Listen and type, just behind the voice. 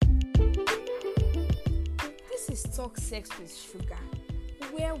talk sex with sugar,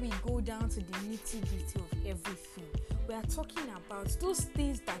 where we go down to the nitty-gritty of everything. We are talking about those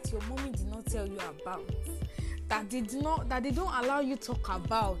things that your mommy did not tell you about, that they don't allow you to talk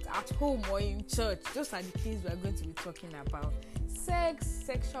about at home or in church. Those are the things we are going to be talking about. Sex,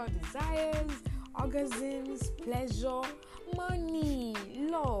 sexual desires, orgasms, pleasure, money,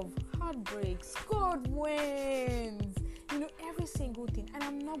 love, heartbreaks, God wins. Every single thing. And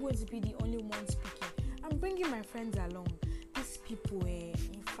I'm not going to be the only one speaking. I'm bringing my friends along. These people,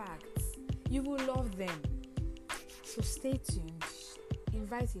 in fact, you will love them. So stay tuned.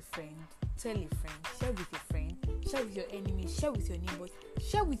 Invite a friend. Tell a friend. Share with a friend. Share with your enemies. Share with your neighbors.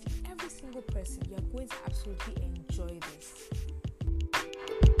 Share with every single person. You are going to absolutely enjoy this.